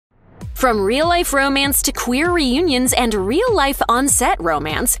From real-life romance to queer reunions and real-life on-set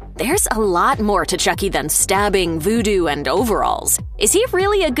romance, there's a lot more to Chucky than stabbing, voodoo, and overalls. Is he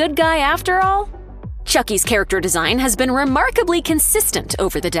really a good guy after all? Chucky's character design has been remarkably consistent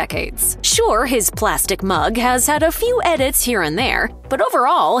over the decades. Sure, his plastic mug has had a few edits here and there, but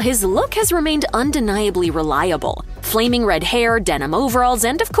overall, his look has remained undeniably reliable. Flaming red hair, denim overalls,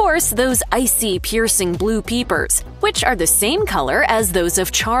 and of course, those icy, piercing blue peepers, which are the same color as those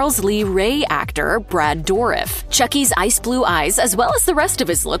of Charles Lee Ray actor Brad Dourif. Chucky's ice blue eyes, as well as the rest of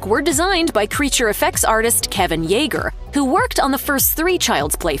his look, were designed by creature effects artist Kevin Yeager, who worked on the first 3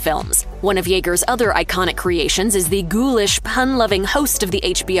 Child's Play films. One of Yeager's other iconic creations is the ghoulish, pun-loving host of the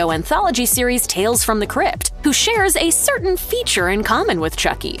HBO anthology series Tales from the Crypt, who shares a certain feature in common with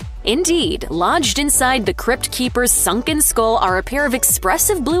Chucky. Indeed, lodged inside the Crypt Keeper's sunken skull are a pair of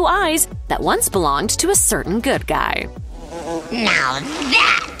expressive blue eyes that once belonged to a certain good guy. Now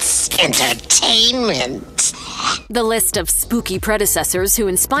that's entertainment! The list of spooky predecessors who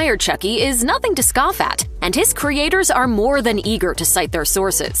inspired Chucky is nothing to scoff at, and his creators are more than eager to cite their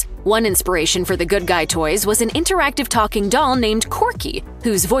sources. One inspiration for the good guy toys was an interactive talking doll named Corky,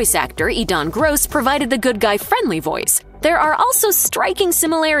 whose voice actor, Edan Gross, provided the good guy friendly voice. There are also striking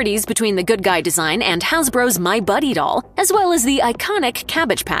similarities between the good guy design and Hasbro's My Buddy doll, as well as the iconic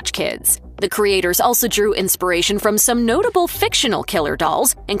Cabbage Patch Kids. The creators also drew inspiration from some notable fictional killer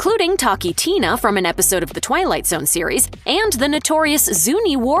dolls, including Taki Tina from an episode of the Twilight Zone series, and the notorious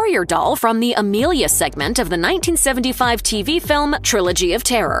Zuni Warrior doll from the Amelia segment of the 1975 TV film Trilogy of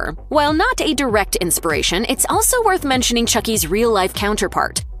Terror. While not a direct inspiration, it's also worth mentioning Chucky's real-life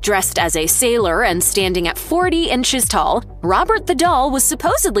counterpart. Dressed as a sailor and standing at 40 inches tall, Robert the doll was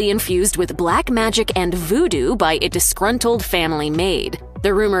supposedly infused with black magic and voodoo by a disgruntled family maid.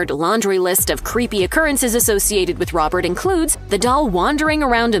 The rumored laundry list of creepy occurrences associated with Robert includes the doll wandering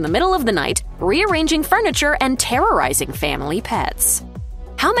around in the middle of the night, rearranging furniture, and terrorizing family pets.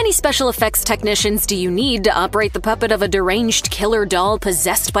 How many special effects technicians do you need to operate the puppet of a deranged killer doll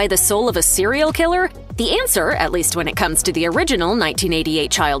possessed by the soul of a serial killer? The answer, at least when it comes to the original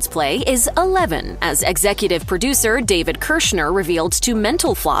 1988 Child's Play, is 11, as executive producer David Kirshner revealed to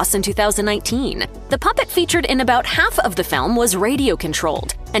Mental Floss in 2019. The puppet featured in about half of the film was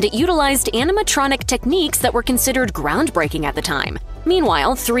radio-controlled, and it utilized animatronic techniques that were considered groundbreaking at the time.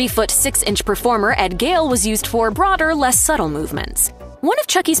 Meanwhile, 3-foot 6-inch performer Ed Gale was used for broader, less subtle movements. One of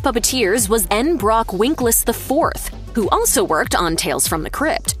Chucky's puppeteers was N. Brock Winkless IV, who also worked on Tales from the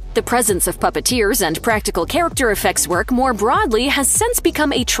Crypt. The presence of puppeteers and practical character effects work more broadly has since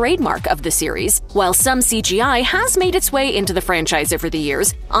become a trademark of the series. While some CGI has made its way into the franchise over the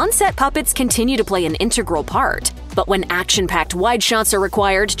years, on-set puppets continue to play an integral part. But when action-packed wide shots are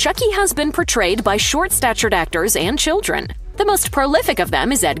required, Chucky has been portrayed by short-statured actors and children. The most prolific of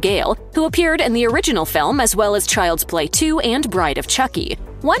them is Ed Gale, who appeared in the original film as well as Child's Play 2 and Bride of Chucky.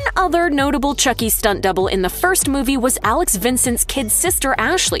 One other notable Chucky stunt double in the first movie was Alex Vincent's kid sister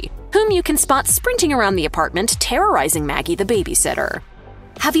Ashley, whom you can spot sprinting around the apartment terrorizing Maggie the babysitter.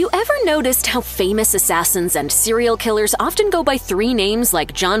 Have you ever noticed how famous assassins and serial killers often go by 3 names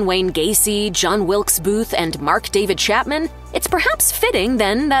like John Wayne Gacy, John Wilkes Booth, and Mark David Chapman? It's perhaps fitting,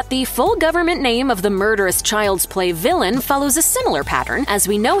 then, that the full government name of the murderous Child's Play villain follows a similar pattern, as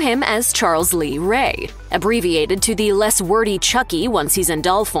we know him as Charles Lee Ray. Abbreviated to the less wordy Chucky once he's in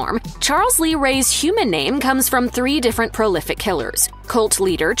doll form, Charles Lee Ray's human name comes from 3 different prolific killers: cult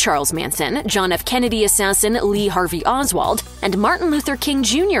leader Charles Manson, John F. Kennedy assassin Lee Harvey Oswald, and Martin Luther King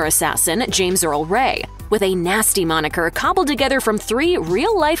Jr. assassin James Earl Ray. With a nasty moniker cobbled together from 3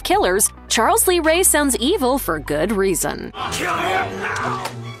 real-life killers, Charles Lee Ray sounds evil for good reason. Kill him now!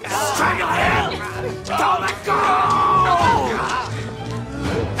 Strangle him! Don't let go!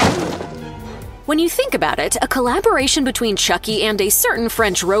 When you think about it, a collaboration between Chucky and a certain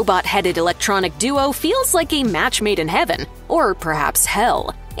French robot-headed electronic duo feels like a match made in heaven, or perhaps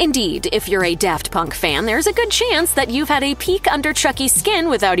hell. Indeed, if you're a Daft Punk fan, there's a good chance that you've had a peek under Chucky's skin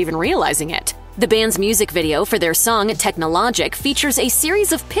without even realizing it. The band's music video for their song Technologic features a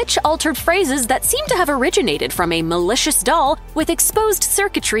series of pitch-altered phrases that seem to have originated from a malicious doll with exposed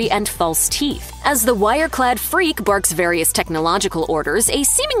circuitry and false teeth. As the wire-clad freak barks various technological orders, a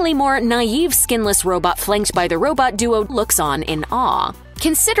seemingly more naive skinless robot flanked by the robot duo looks on in awe.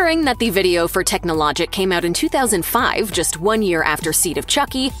 Considering that the video for Technologic came out in 2005, just 1 year after Seed of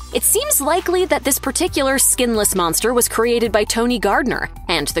Chucky, it seems likely that this particular skinless monster was created by Tony Gardner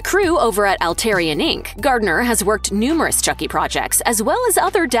and the crew over at Altarian Inc. Gardner has worked numerous Chucky projects, as well as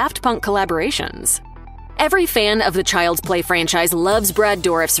other Daft Punk collaborations. Every fan of the Child's Play franchise loves Brad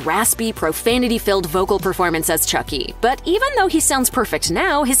Dourif's raspy, profanity-filled vocal performance as Chucky, but even though he sounds perfect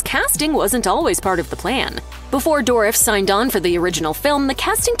now, his casting wasn't always part of the plan. Before Dourif signed on for the original film, the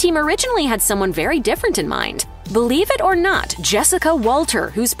casting team originally had someone very different in mind. Believe it or not, Jessica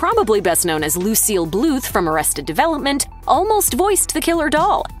Walter, who's probably best known as Lucille Bluth from Arrested Development, almost voiced the killer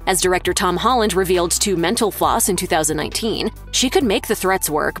doll. As director Tom Holland revealed to Mental Floss in 2019, she could make the threats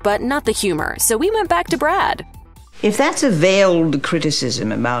work, but not the humor, so we went back to Brad. If that's a veiled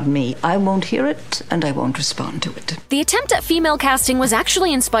criticism about me, I won't hear it and I won't respond to it. The attempt at female casting was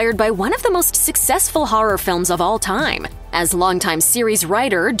actually inspired by one of the most successful horror films of all time. As longtime series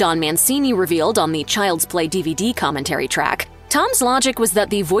writer Don Mancini revealed on the Child's Play DVD commentary track, Tom's logic was that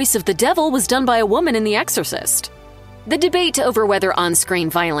the voice of the devil was done by a woman in The Exorcist. The debate over whether on-screen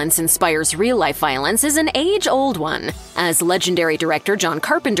violence inspires real-life violence is an age-old one. As legendary director John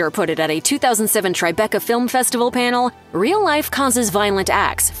Carpenter put it at a 2007 Tribeca Film Festival panel, real life causes violent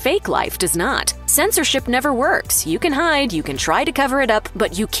acts, fake life does not. Censorship never works. You can hide, you can try to cover it up,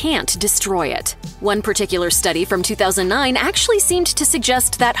 but you can't destroy it. One particular study from 2009 actually seemed to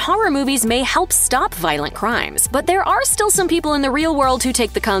suggest that horror movies may help stop violent crimes, but there are still some people in the real world who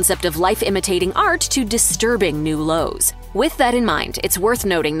take the concept of life-imitating art to disturbing new lows. With that in mind, it's worth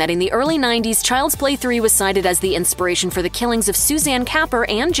noting that in the early 90s, Child's Play 3 was cited as the inspiration for the killings of Suzanne Capper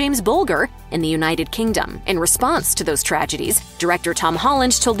and James Bulger in the United Kingdom. In response to those tragedies, director Tom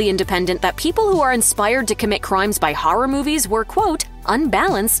Holland told The Independent that people who are inspired to commit crimes by horror movies were, quote,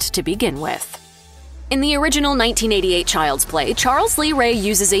 unbalanced to begin with. In the original 1988 Child's Play, Charles Lee Ray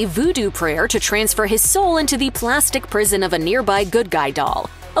uses a voodoo prayer to transfer his soul into the plastic prison of a nearby good guy doll.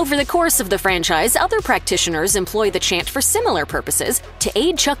 Over the course of the franchise, other practitioners employ the chant for similar purposes to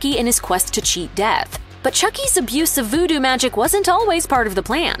aid Chucky in his quest to cheat death. But Chucky's abuse of voodoo magic wasn't always part of the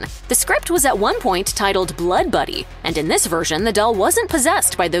plan. The script was at one point titled Blood Buddy, and in this version, the doll wasn't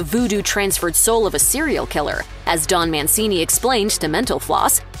possessed by the voodoo-transferred soul of a serial killer. As Don Mancini explained to Mental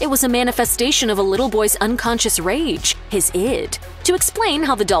Floss, it was a manifestation of a little boy's unconscious rage, his id. To explain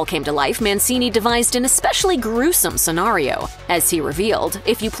how the doll came to life, Mancini devised an especially gruesome scenario. As he revealed,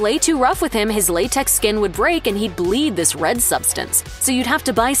 if you play too rough with him, his latex skin would break and he'd bleed this red substance, so you'd have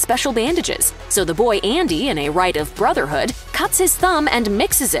to buy special bandages. So the boy Andy, in a rite of brotherhood, cuts his thumb and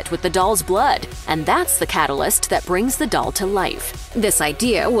mixes it with the doll's blood, and that's the catalyst that brings the doll to life. This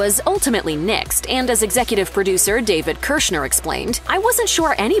idea was ultimately nixed, and as executive producer David Kirshner explained, I wasn't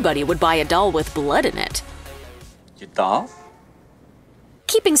sure anybody would buy a doll with blood in it. Your doll?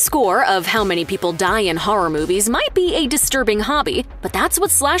 Keeping score of how many people die in horror movies might be a disturbing hobby, but that's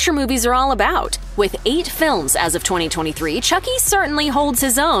what slasher movies are all about. With 8 films as of 2023, Chucky certainly holds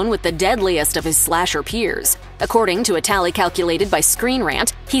his own with the deadliest of his slasher peers. According to a tally calculated by Screen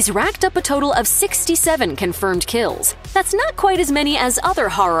Rant, he's racked up a total of 67 confirmed kills. That's not quite as many as other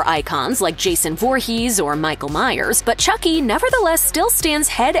horror icons like Jason Voorhees or Michael Myers, but Chucky nevertheless still stands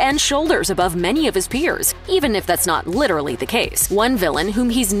head and shoulders above many of his peers, even if that's not literally the case. One villain whom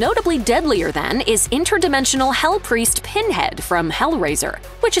he's notably deadlier than is interdimensional hell priest Pinhead from Hellraiser,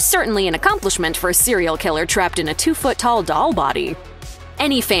 which is certainly an accomplishment for a serial killer trapped in a 2-foot-tall doll body.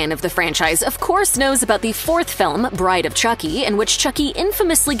 Any fan of the franchise, of course, knows about the 4th film, Bride of Chucky, in which Chucky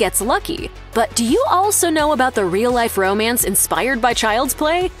infamously gets lucky. But do you also know about the real-life romance inspired by Child's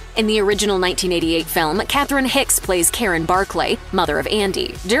Play? In the original 1988 film, Catherine Hicks plays Karen Barclay, mother of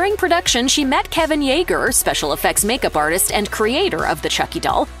Andy. During production, she met Kevin Yeager, special effects makeup artist and creator of the Chucky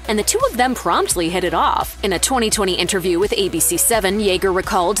doll, and the two of them promptly hit it off. In a 2020 interview with ABC7, Yeager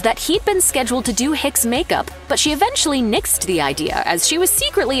recalled that he'd been scheduled to do Hicks' makeup, but she eventually nixed the idea as she was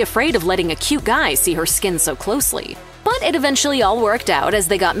secretly afraid of letting a cute guy see her skin so closely. But it eventually all worked out as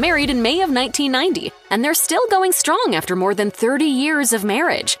they got married in May of 1990, and they're still going strong after more than 30 years of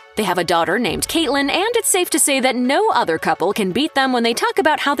marriage. They have a daughter named Caitlin, and it's safe to say that no other couple can beat them when they talk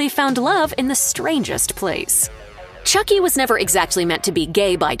about how they found love in the strangest place. Chucky was never exactly meant to be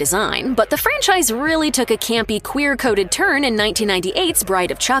gay by design, but the franchise really took a campy, queer-coded turn in 1998's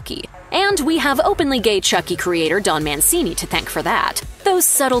Bride of Chucky. And we have openly gay Chucky creator Don Mancini to thank for that. Those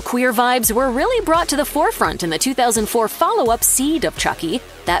subtle queer vibes were really brought to the forefront in the 2004 follow-up Seed of Chucky.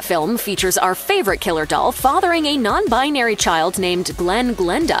 That film features our favorite killer doll fathering a non-binary child named Glenn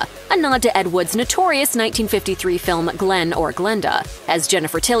Glenda, a nod to Ed Wood's notorious 1953 film Glenn or Glenda. As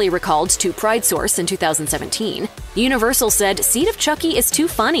Jennifer Tilly recalled to Pride Source in 2017, Universal said, "Seed of Chucky is too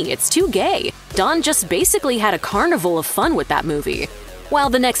funny, it's too gay. Don just basically had a carnival of fun with that movie." While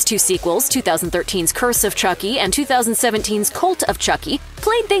the next two sequels, 2013's Curse of Chucky and 2017's Cult of Chucky,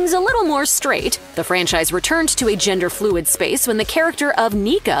 played things a little more straight, the franchise returned to a gender-fluid space when the character of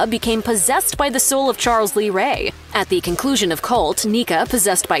Nika became possessed by the soul of Charles Lee Ray. At the conclusion of Cult, Nika,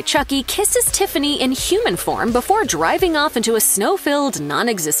 possessed by Chucky, kisses Tiffany in human form before driving off into a snow-filled,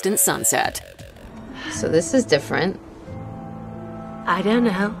 non-existent sunset. So this is different. I don't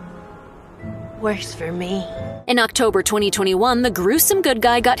know. Works for me. In October 2021, the gruesome good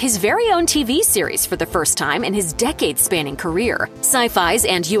guy got his very own TV series for the first time in his decade-spanning career. Sci-Fi's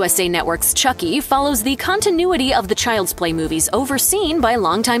and USA Network's Chucky follows the continuity of the Child's Play movies overseen by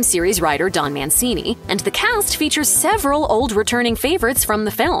longtime series writer Don Mancini, and the cast features several old returning favorites from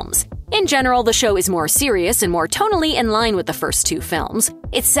the films. In general, the show is more serious and more tonally in line with the first two films.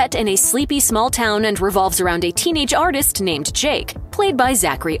 It's set in a sleepy small town and revolves around a teenage artist named Jake, played by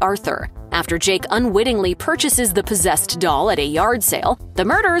Zachary Arthur. After Jake unwittingly purchases the possessed doll at a yard sale, the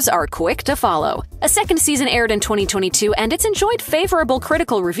murders are quick to follow. A second season aired in 2022 and it's enjoyed favorable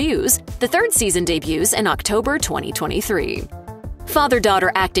critical reviews. The third season debuts in October 2023.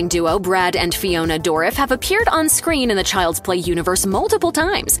 Father-daughter acting duo Brad and Fiona Dourif have appeared on screen in the Child's Play universe multiple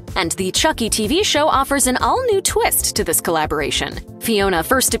times, and the Chucky TV show offers an all-new twist to this collaboration. Fiona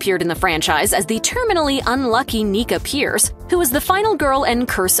first appeared in the franchise as the terminally unlucky Nika Pierce, who was the final girl in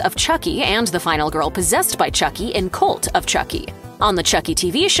Curse of Chucky and the final girl possessed by Chucky in Cult of Chucky. On the Chucky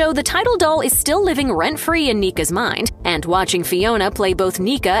TV show, the title doll is still living rent-free in Nika's mind, and watching Fiona play both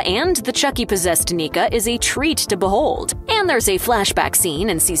Nika and the Chucky-possessed Nika is a treat to behold. And there's a flashback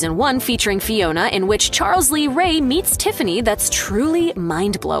scene in Season 1 featuring Fiona in which Charles Lee Ray meets Tiffany that's truly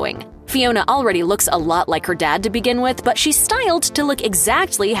mind-blowing. Fiona already looks a lot like her dad to begin with, but she's styled to look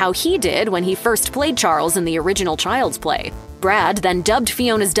exactly how he did when he first played Charles in the original Child's Play. Brad then dubbed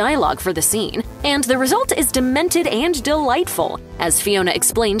Fiona's dialogue for the scene, and the result is demented and delightful. As Fiona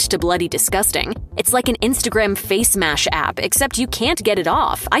explained to Bloody Disgusting, "It's like an Instagram face mash app, except you can't get it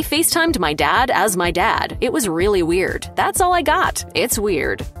off. I FaceTimed my dad as my dad. It was really weird. That's all I got. It's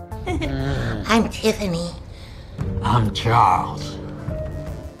weird." I'm Tiffany. I'm Charles.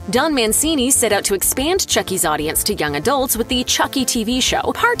 Don Mancini set out to expand Chucky's audience to young adults with the Chucky TV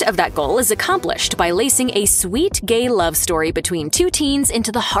show. Part of that goal is accomplished by lacing a sweet gay love story between two teens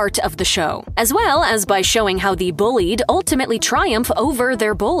into the heart of the show, as well as by showing how the bullied ultimately triumph over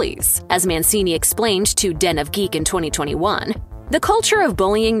their bullies. As Mancini explained to Den of Geek in 2021, "The culture of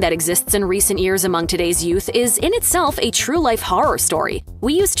bullying that exists in recent years among today's youth is in itself a true-life horror story.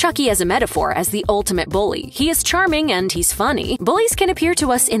 We use Chucky as a metaphor as the ultimate bully. He is charming and he's funny. Bullies can appear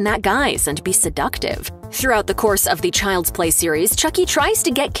to us in that guise and be seductive." Throughout the course of the Child's Play series, Chucky tries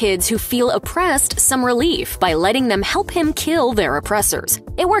to get kids who feel oppressed some relief by letting them help him kill their oppressors.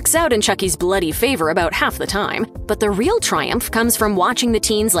 It works out in Chucky's bloody favor about half the time, but the real triumph comes from watching the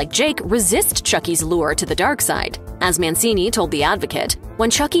teens like Jake resist Chucky's lure to the dark side. As Mancini told The Advocate, when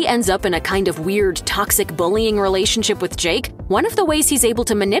Chucky ends up in a kind of weird, toxic bullying relationship with Jake, one of the ways he's able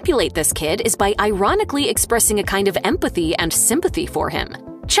to manipulate this kid is by ironically expressing a kind of empathy and sympathy for him.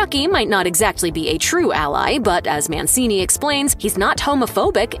 Chucky might not exactly be a true ally, but as Mancini explains, he's not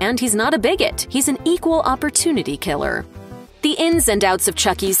homophobic and he's not a bigot. He's an equal opportunity killer. The ins and outs of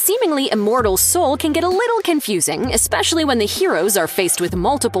Chucky's seemingly immortal soul can get a little confusing, especially when the heroes are faced with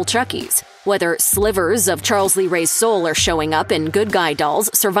multiple Chuckys. Whether slivers of Charles Lee Ray's soul are showing up in good guy dolls,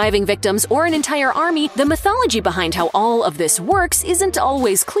 surviving victims, or an entire army, the mythology behind how all of this works isn't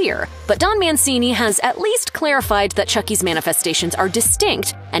always clear. But Don Mancini has at least clarified that Chucky's manifestations are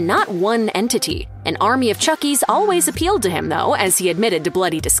distinct and not one entity. An army of Chuckys always appealed to him, though, as he admitted to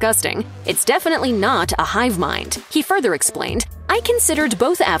Bloody Disgusting. It's definitely not a hive mind. He further explained, "I considered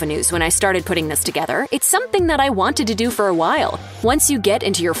both avenues when I started putting this together. It's something that I wanted to do for a while. Once you get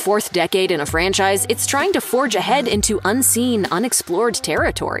into your fourth decade in a franchise, it's trying to forge ahead into unseen, unexplored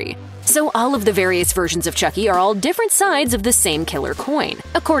territory." So all of the various versions of Chucky are all different sides of the same killer coin.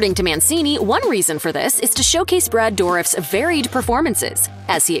 According to Mancini, one reason for this is to showcase Brad Dourif's varied performances.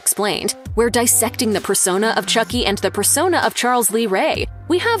 As he explained, "We're dissecting the persona of Chucky and the persona of Charles Lee Ray.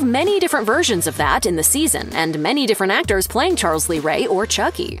 We have many different versions of that in the season, and many different actors playing Charles Lee Ray or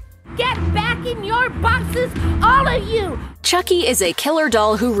Chucky." Get back in your boxes, all of you! Chucky is a killer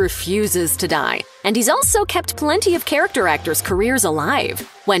doll who refuses to die, and he's also kept plenty of character actors' careers alive.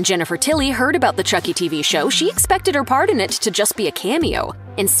 When Jennifer Tilly heard about the Chucky TV show, she expected her part in it to just be a cameo.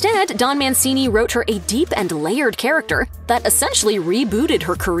 Instead, Don Mancini wrote her a deep and layered character that essentially rebooted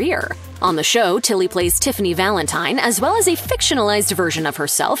her career. On the show, Tilly plays Tiffany Valentine, as well as a fictionalized version of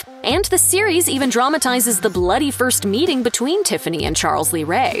herself, and the series even dramatizes the bloody first meeting between Tiffany and Charles Lee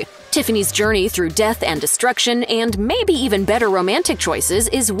Ray. Tiffany's journey through death and destruction, and maybe even better romantic choices,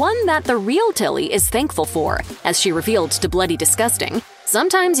 is one that the real Tilly is thankful for, as she revealed to Bloody Disgusting.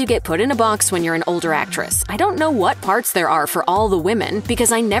 Sometimes you get put in a box when you're an older actress. I don't know what parts there are for all the women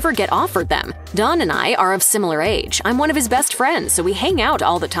because I never get offered them. Don and I are of similar age. I'm one of his best friends, so we hang out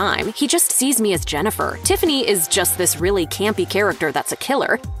all the time. He just sees me as Jennifer. Tiffany is just this really campy character that's a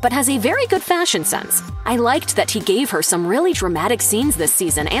killer, but has a very good fashion sense. I liked that he gave her some really dramatic scenes this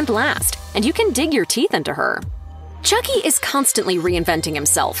season and last, and you can dig your teeth into her. Chucky is constantly reinventing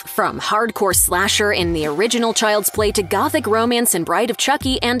himself, from hardcore slasher in the original Child's Play to gothic romance in Bride of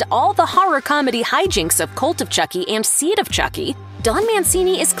Chucky and all the horror comedy hijinks of Cult of Chucky and Seed of Chucky. Don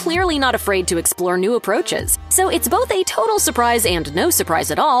Mancini is clearly not afraid to explore new approaches, so it's both a total surprise and no surprise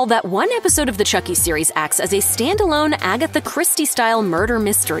at all that one episode of the Chucky series acts as a standalone Agatha Christie-style murder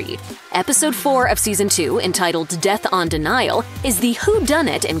mystery. Episode 4 of Season 2, entitled Death on Denial, is the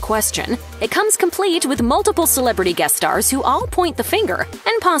whodunit in question. It comes complete with multiple celebrity guest stars who all point the finger,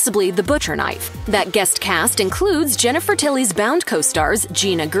 and possibly the butcher knife. That guest cast includes Jennifer Tilly's Bound co-stars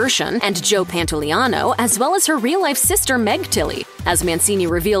Gina Gershon and Joe Pantoliano, as well as her real-life sister Meg Tilly. As Mancini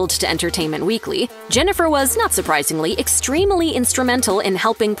revealed to Entertainment Weekly, Jennifer was, not surprisingly, extremely instrumental in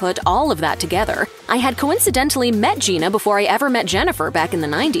helping put all of that together. I had coincidentally met Gina before I ever met Jennifer back in the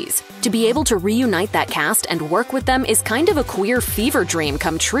 90s. To be able to reunite that cast and work with them is kind of a queer fever dream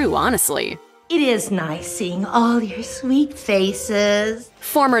come true, honestly. It is nice seeing all your sweet faces.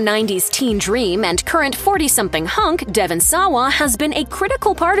 Former 90s teen dream and current 40-something hunk Devon Sawa has been a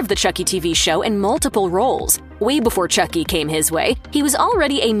critical part of the Chucky TV show in multiple roles. Way before Chucky came his way, he was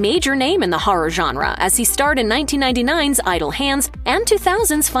already a major name in the horror genre, as he starred in 1999's Idle Hands and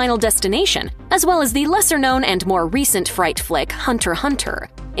 2000's Final Destination, as well as the lesser-known and more recent fright flick Hunter x Hunter.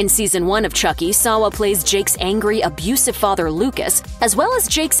 In Season 1 of Chucky, Sawa plays Jake's angry, abusive father Lucas, as well as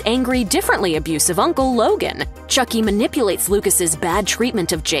Jake's angry, differently abusive uncle Logan. Chucky manipulates Lucas's bad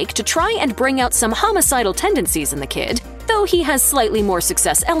treatment of Jake to try and bring out some homicidal tendencies in the kid, though he has slightly more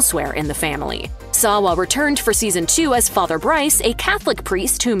success elsewhere in the family. Sawa returned for Season 2 as Father Bryce, a Catholic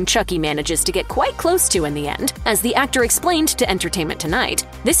priest whom Chucky manages to get quite close to in the end. As the actor explained to Entertainment Tonight,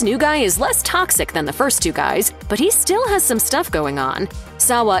 this new guy is less toxic than the first two guys, but he still has some stuff going on.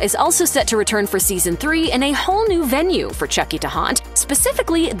 Sawa is also set to return for Season 3 in a whole new venue for Chucky to haunt,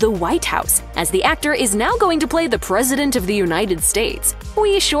 specifically the White House, as the actor is now going to play the President of the United States.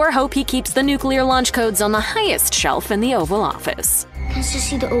 We sure hope he keeps the nuclear launch codes on the highest shelf in the Oval Office. Nice to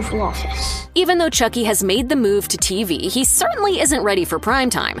see the Oval Office. Even though Chucky has made the move to TV, he certainly isn't ready for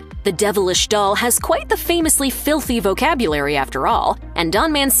primetime. The devilish doll has quite the famously filthy vocabulary after all, and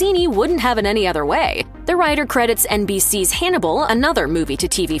Don Mancini wouldn't have it any other way. The writer credits NBC's Hannibal, another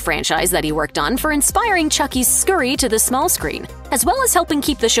movie-to-TV franchise that he worked on, for inspiring Chucky's scurry to the small screen, as well as helping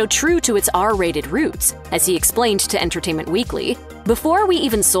keep the show true to its R-rated roots. As he explained to Entertainment Weekly, "Before we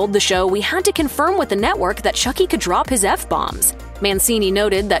even sold the show, we had to confirm with the network that Chucky could drop his F-bombs." Mancini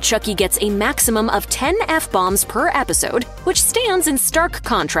noted that Chucky gets a maximum of 10 F-bombs per episode, which stands in stark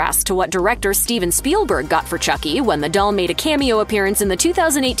contrast to what director Steven Spielberg got for Chucky when the doll made a cameo appearance in the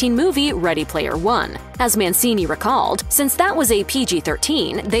 2018 movie Ready Player One. As Mancini recalled, since that was a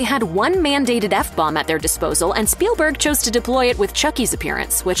PG-13, they had one mandated F-bomb at their disposal, and Spielberg chose to deploy it with Chucky's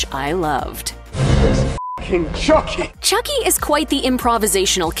appearance, which I loved. Chucky! Chucky is quite the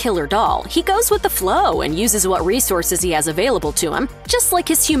improvisational killer doll. He goes with the flow and uses what resources he has available to him, just like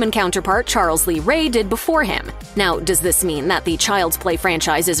his human counterpart Charles Lee Ray did before him. Now, does this mean that the Child's Play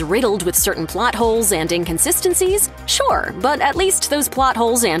franchise is riddled with certain plot holes and inconsistencies? Sure, but at least those plot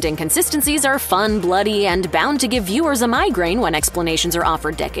holes and inconsistencies are fun, bloody, and bound to give viewers a migraine when explanations are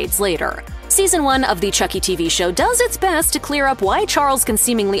offered decades later. Season 1 of the Chucky TV show does its best to clear up why Charles can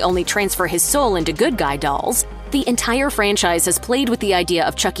seemingly only transfer his soul into good guy dolls. The entire franchise has played with the idea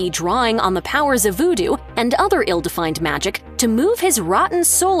of Chucky drawing on the powers of voodoo and other ill-defined magic to move his rotten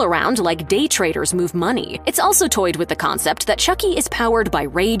soul around like day traders move money. It's also toyed with the concept that Chucky is powered by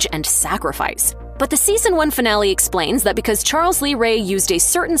rage and sacrifice. But the Season 1 finale explains that because Charles Lee Ray used a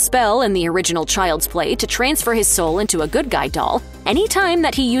certain spell in the original Child's Play to transfer his soul into a good guy doll, any time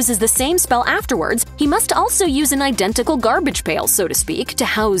that he uses the same spell afterwards, he must also use an identical garbage pail, so to speak, to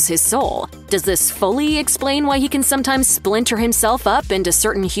house his soul. Does this fully explain why he can sometimes splinter himself up into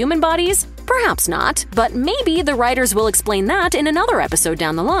certain human bodies? Perhaps not, but maybe the writers will explain that in another episode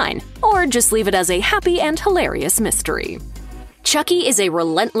down the line, or just leave it as a happy and hilarious mystery. Chucky is a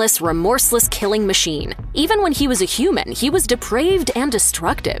relentless, remorseless killing machine. Even when he was a human, he was depraved and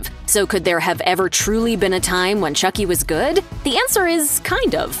destructive. So could there have ever truly been a time when Chucky was good? The answer is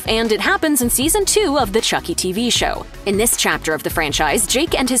kind of, and it happens in Season 2 of the Chucky TV show. In this chapter of the franchise,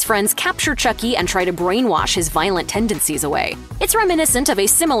 Jake and his friends capture Chucky and try to brainwash his violent tendencies away. It's reminiscent of a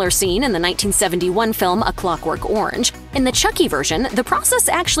similar scene in the 1971 film A Clockwork Orange. In the Chucky version, the process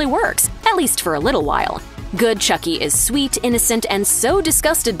actually works, at least for a little while. Good Chucky is sweet, innocent, and so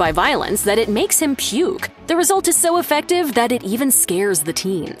disgusted by violence that it makes him puke. The result is so effective that it even scares the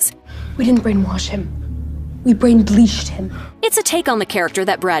teens. We didn't brainwash him. We brain bleached him. It's a take on the character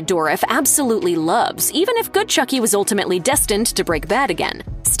that Brad Dourif absolutely loves, even if Good Chucky was ultimately destined to break bad again.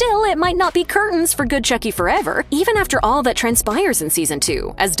 Still, it might not be curtains for Good Chucky forever, even after all that transpires in Season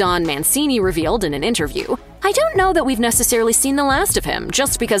 2, as Don Mancini revealed in an interview. I don't know that we've necessarily seen the last of him,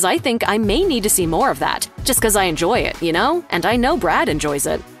 just because I think I may need to see more of that. Just because I enjoy it, you know? And I know Brad enjoys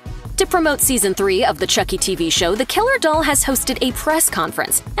it. To promote Season 3 of the Chucky TV show, the killer doll has hosted a press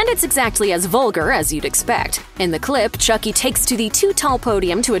conference, and it's exactly as vulgar as you'd expect. In the clip, Chucky takes to the too-tall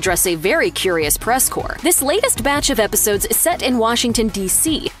podium to address a very curious press corps. This latest batch of episodes is set in Washington,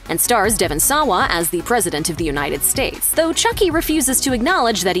 D.C., and stars Devon Sawa as the President of the United States, though Chucky refuses to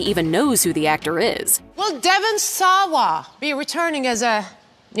acknowledge that he even knows who the actor is. Will Devon Sawa be returning as a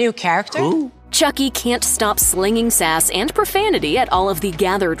new character? Who? Chucky can't stop slinging sass and profanity at all of the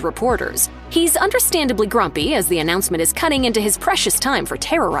gathered reporters. He's understandably grumpy as the announcement is cutting into his precious time for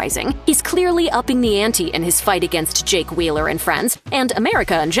terrorizing. He's clearly upping the ante in his fight against Jake Wheeler and friends, and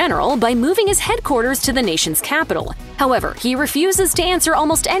America in general, by moving his headquarters to the nation's capital. However, he refuses to answer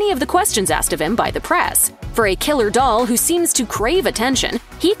almost any of the questions asked of him by the press. For a killer doll who seems to crave attention,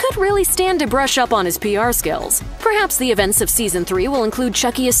 he could really stand to brush up on his PR skills. Perhaps the events of Season 3 will include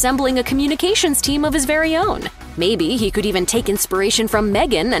Chucky assembling a communications team of his very own. Maybe he could even take inspiration from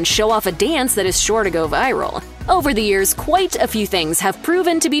Megan and show off a dance that is sure to go viral. Over the years, quite a few things have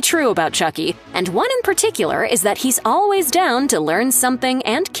proven to be true about Chucky, and one in particular is that he's always down to learn something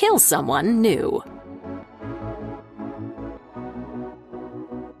and kill someone new.